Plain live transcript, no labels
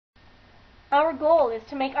Our goal is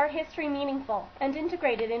to make art history meaningful and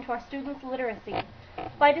integrate it into our students' literacy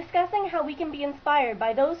by discussing how we can be inspired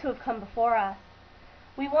by those who have come before us.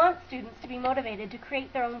 We want students to be motivated to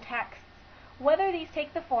create their own texts, whether these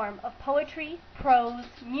take the form of poetry, prose,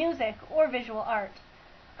 music, or visual art.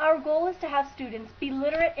 Our goal is to have students be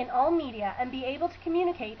literate in all media and be able to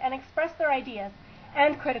communicate and express their ideas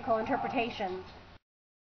and critical interpretations.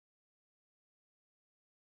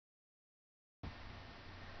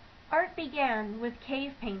 Art began with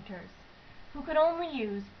cave painters, who could only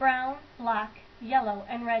use brown, black, yellow,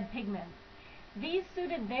 and red pigments. These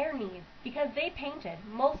suited their needs because they painted,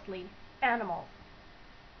 mostly, animals.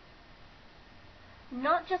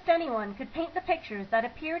 Not just anyone could paint the pictures that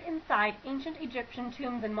appeared inside ancient Egyptian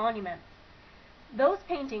tombs and monuments. Those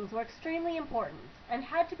paintings were extremely important and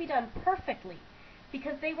had to be done perfectly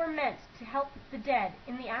because they were meant to help the dead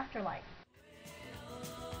in the afterlife.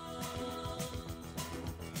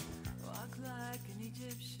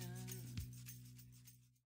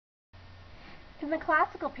 In the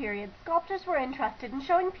classical period, sculptors were interested in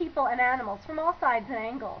showing people and animals from all sides and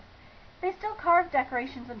angles. They still carved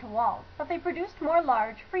decorations into walls, but they produced more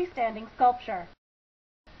large, freestanding sculpture.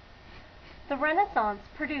 The Renaissance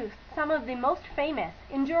produced some of the most famous,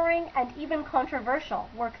 enduring, and even controversial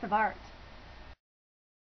works of art.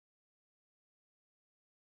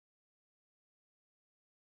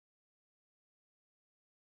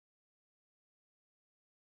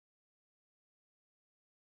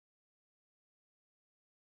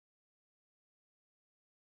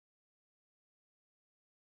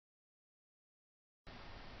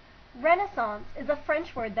 Renaissance is a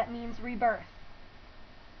French word that means rebirth.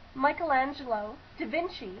 Michelangelo, Da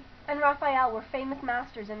Vinci, and Raphael were famous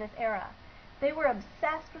masters in this era. They were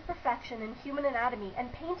obsessed with perfection in human anatomy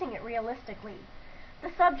and painting it realistically.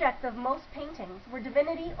 The subjects of most paintings were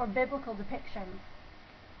divinity or biblical depictions.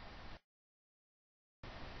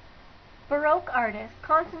 Baroque artists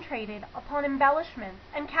concentrated upon embellishments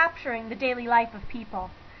and capturing the daily life of people.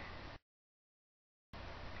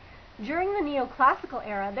 During the neoclassical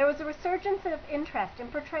era, there was a resurgence of interest in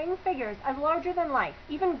portraying figures as larger than life,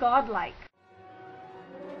 even godlike.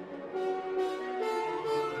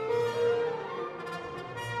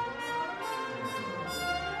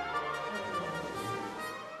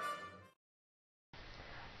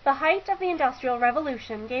 The height of the Industrial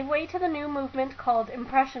Revolution gave way to the new movement called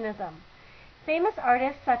Impressionism. Famous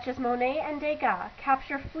artists such as Monet and Degas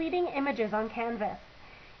capture fleeting images on canvas.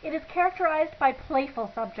 It is characterized by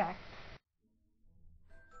playful subjects.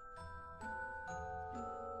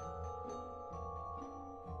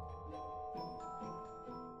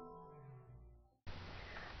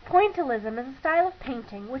 Pointillism is a style of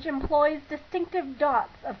painting which employs distinctive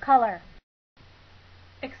dots of color.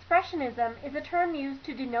 Expressionism is a term used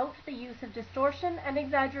to denote the use of distortion and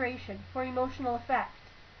exaggeration for emotional effect.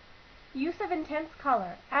 Use of intense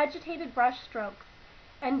color, agitated brush strokes,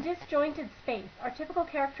 and disjointed space are typical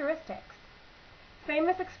characteristics.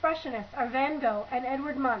 Famous expressionists are Van Gogh and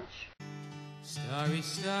Edward Munch. Starry,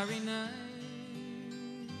 starry night,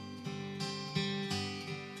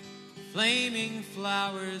 flaming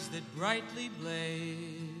flowers that brightly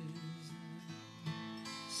blaze,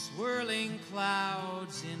 swirling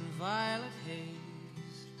clouds in violet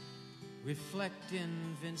haze, reflect in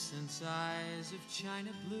Vincent's eyes of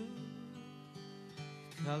china blue,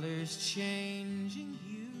 colors changing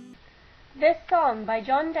hue. This song by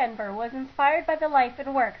John Denver was inspired by the life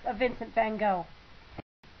and works of Vincent van Gogh.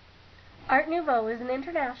 Art Nouveau is an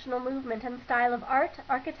international movement and style of art,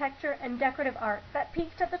 architecture, and decorative art that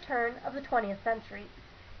peaked at the turn of the 20th century.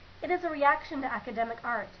 It is a reaction to academic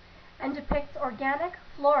art and depicts organic,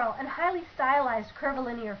 floral, and highly stylized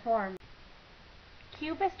curvilinear forms.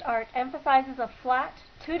 Cubist art emphasizes a flat,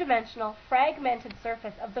 two-dimensional, fragmented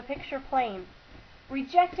surface of the picture plane,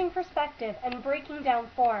 rejecting perspective and breaking down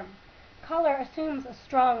form. Color assumes a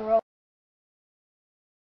strong role.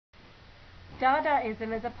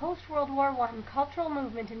 Dadaism is a post-World War I cultural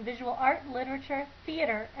movement in visual art, literature,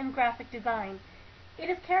 theater, and graphic design.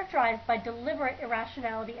 It is characterized by deliberate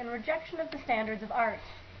irrationality and rejection of the standards of art.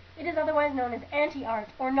 It is otherwise known as anti-art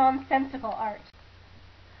or nonsensical art.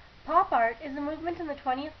 Pop art is a movement in the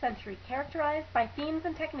 20th century characterized by themes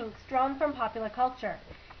and techniques drawn from popular culture.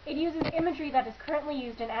 It uses imagery that is currently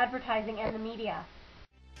used in advertising and the media.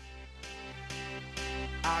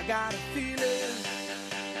 I got a feeling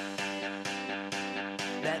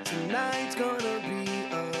that tonight's gonna be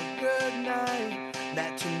a good night.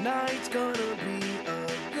 That tonight's gonna be a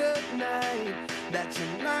good night. That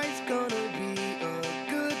tonight's gonna be a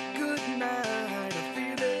good night. I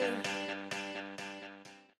feel it.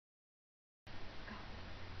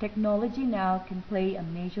 Technology now can play a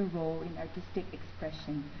major role in artistic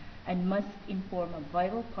expression and must inform a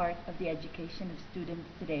vital part of the education of students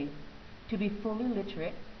today. To be fully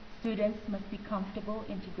literate, students must be comfortable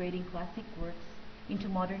integrating classic works into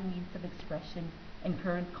modern means of expression and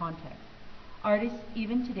current context. Artists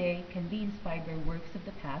even today can be inspired by works of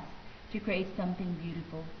the past to create something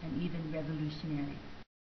beautiful and even revolutionary.